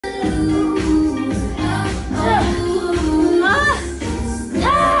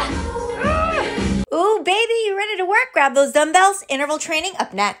ready to work, grab those dumbbells. Interval training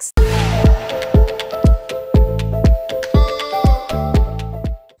up next.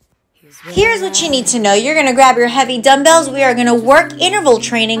 Here's what you need to know. You're going to grab your heavy dumbbells. We are going to work interval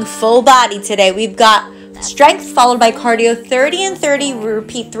training full body today. We've got strength followed by cardio, 30 and 30. We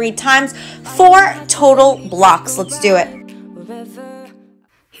repeat 3 times, 4 total blocks. Let's do it.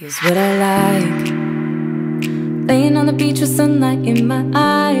 Here's what I like. Laying on the beach with sunlight in my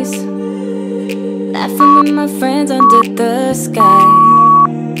eyes, laughing with my friends under the sky,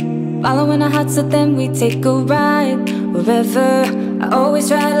 following our hearts so then we take a ride. Wherever, I always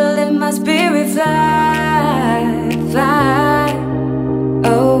try to let my spirit fly, fly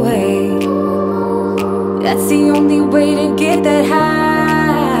away. That's the only way to get that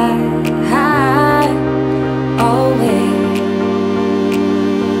high, high, always.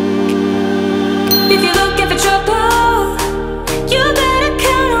 If you're looking for trouble, you better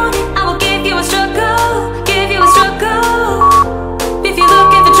count on it. I will give you a struggle, give you a struggle. If you're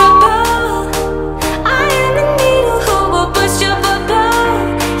looking for trouble, I am the needle who will push your bubble,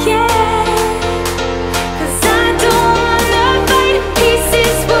 yeah. 'Cause I don't wanna fight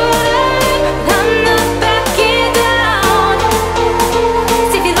pieces falling, I'm not backing down.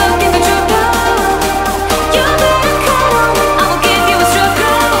 So if you're looking for trouble, you better count on it. I will give you a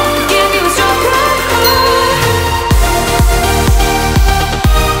struggle, give you a struggle.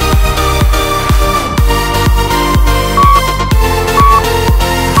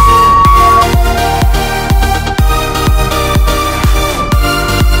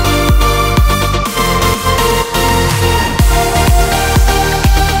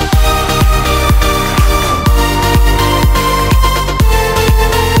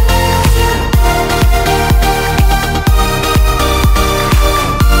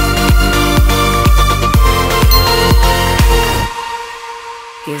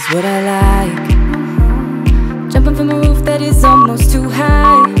 Here's what I like. Jumping from a roof that is almost too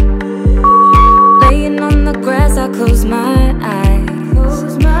high, laying on the grass, I close my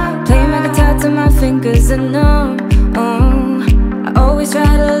eyes, playing my guitar till my fingers are numb. I always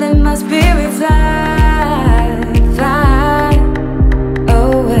try to let my spirit fly, fly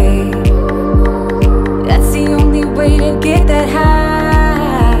away. That's the only way to get that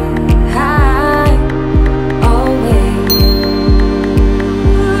high, high, always.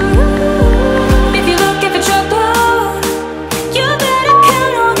 If you're looking for trouble, you better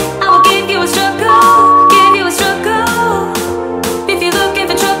count on it. I will give you a struggle, give you a struggle. If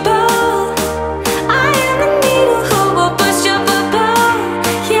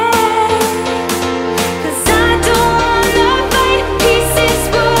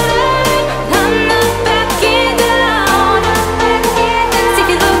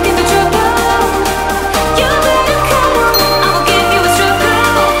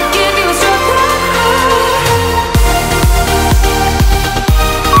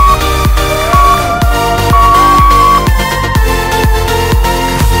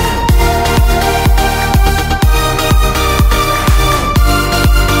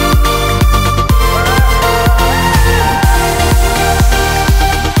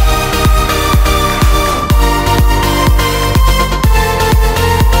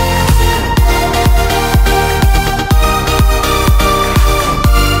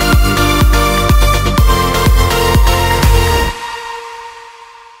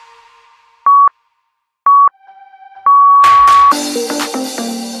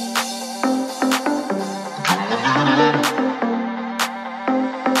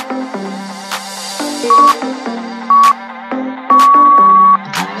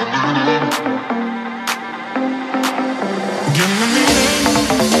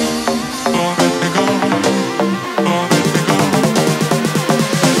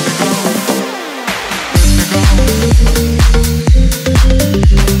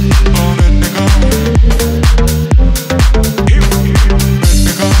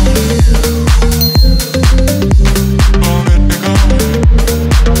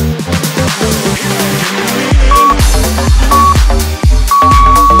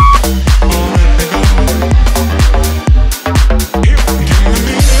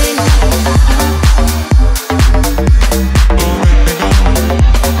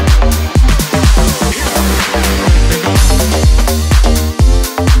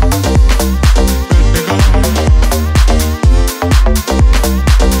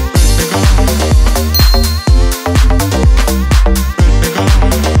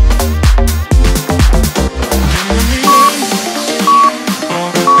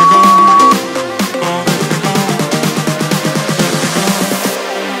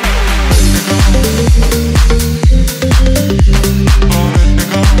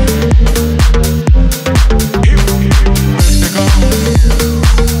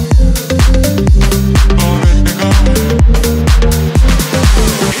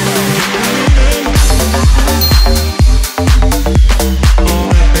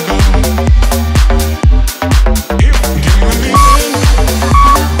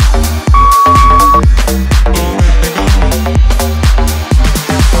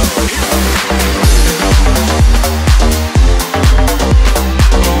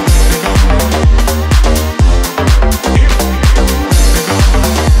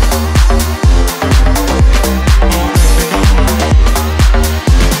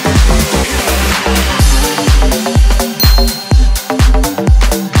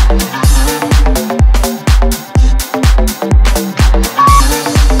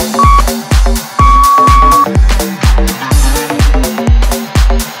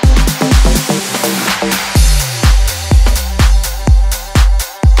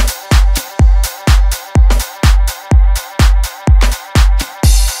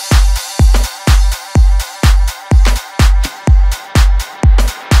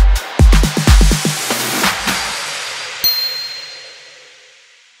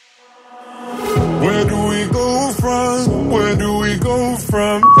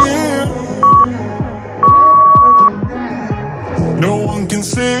can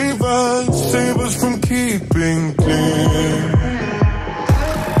save us from keeping clean.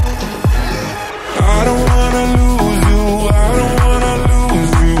 I don't wanna lose you, I don't wanna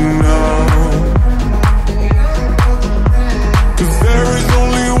lose you now. 'Cause there is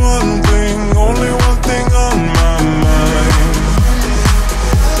only one thing on my mind.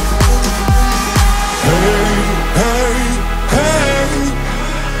 Hey, hey, hey,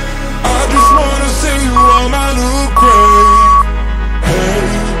 I just wanna see you on my new grave. Hey,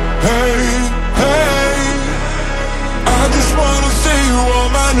 hey, hey, I just wanna see you on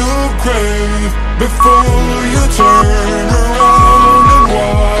my new grave before you turn around and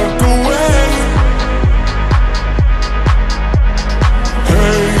walk away.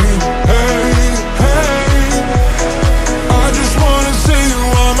 Hey, hey, hey, I just wanna see you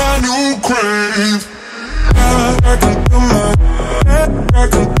on my new grave. I can do my own thing. I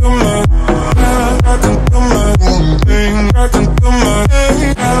can do my I can do my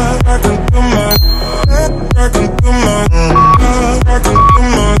I can do my I can do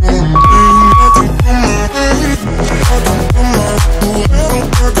my own thing. I can do my I can do my I can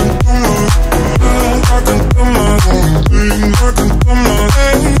do my I can do my own thing. I can do my I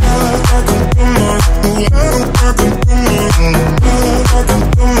can do my I can do my I can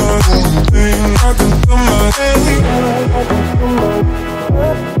do my own thing. I can do my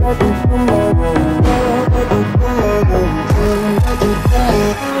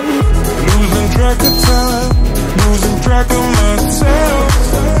losing track of time, losing track of myself.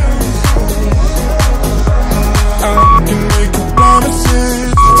 I can make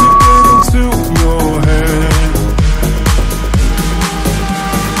promises to get into your head.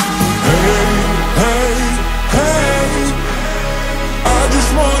 Hey, hey, hey, I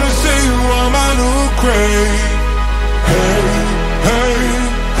just wanna see you on my new grave. Hey, hey,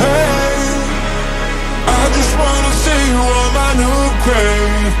 hey, I just wanna see you on my new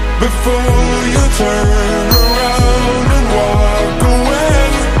grave before you turn around and walk away.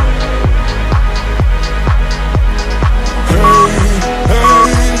 Hey,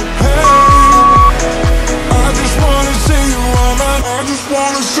 hey, hey, I just wanna see you on my, I just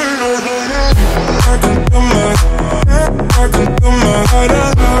wanna see you on my, I can do my, I can do my, I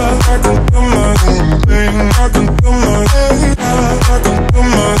can do my own thing. I can do my, I can do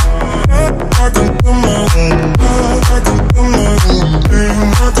my, I can do my own, I can do my own thing.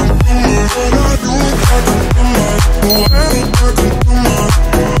 I can do my, I can do my, I can do my,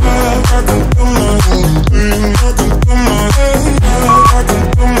 I can do my own thing. I can do my, I can do my, I can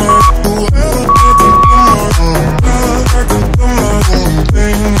do my own, I can do my own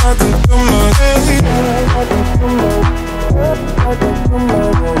thing. I can do my, I can do my, I can do my own, I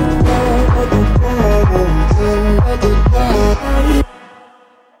can do my own thing. I can do my.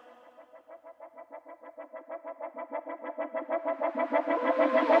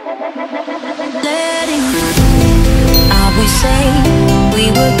 Letting I would say we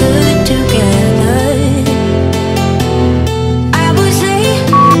were good together. I would say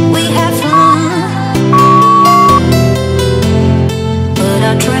we had fun, but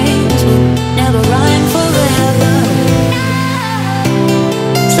our trains will never run forever.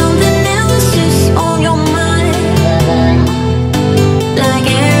 Something else is on your mind, like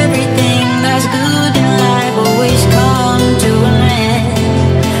everything that's good in life always come to an end.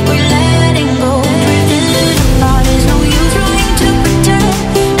 We're letting go, drifting apart. There's no use trying to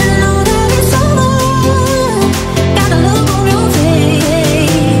pretend and know that it's over. Got a look on your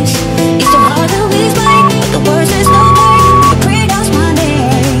face. It's too hard to explain, but the words there's no way to pronounce my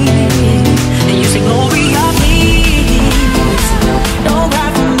name. And you say Gloria, please don't cry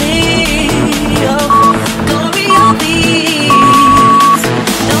for me. Oh, Gloria, please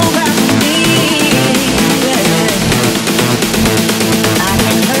don't cry for me. I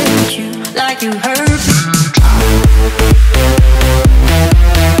can hurt you like you hurt me.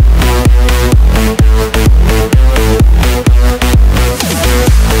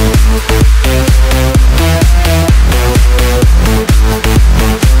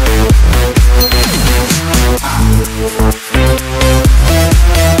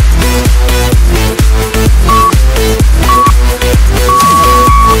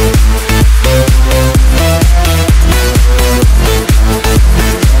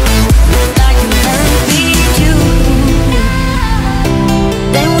 Like you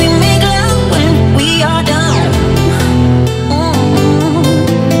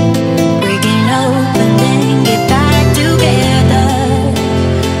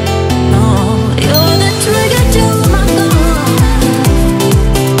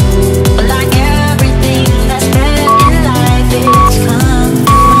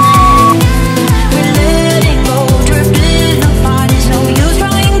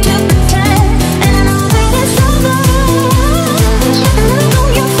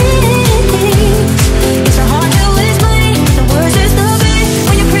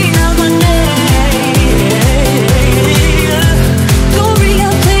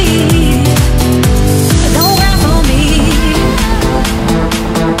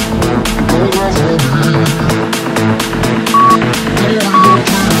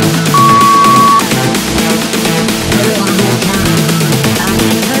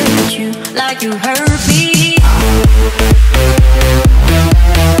like you heard me.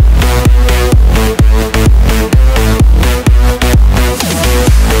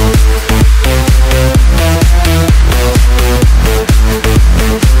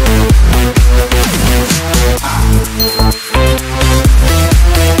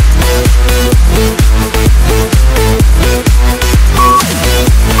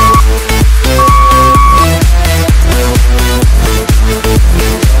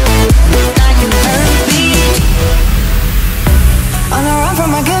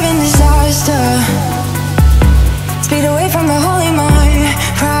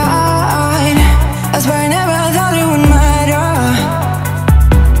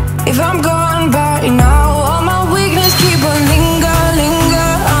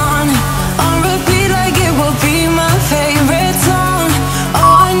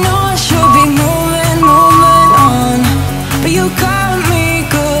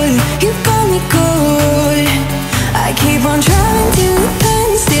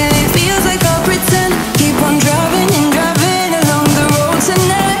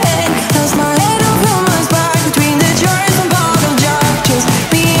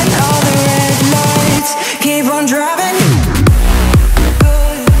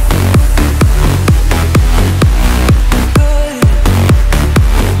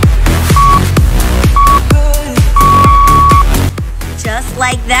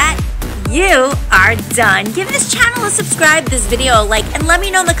 Like that, you are done. Give this channel a subscribe, this video a like, and let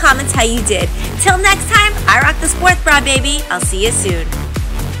me know in the comments how you did. Till next time, I rock the sports bra, baby. I'll see you soon.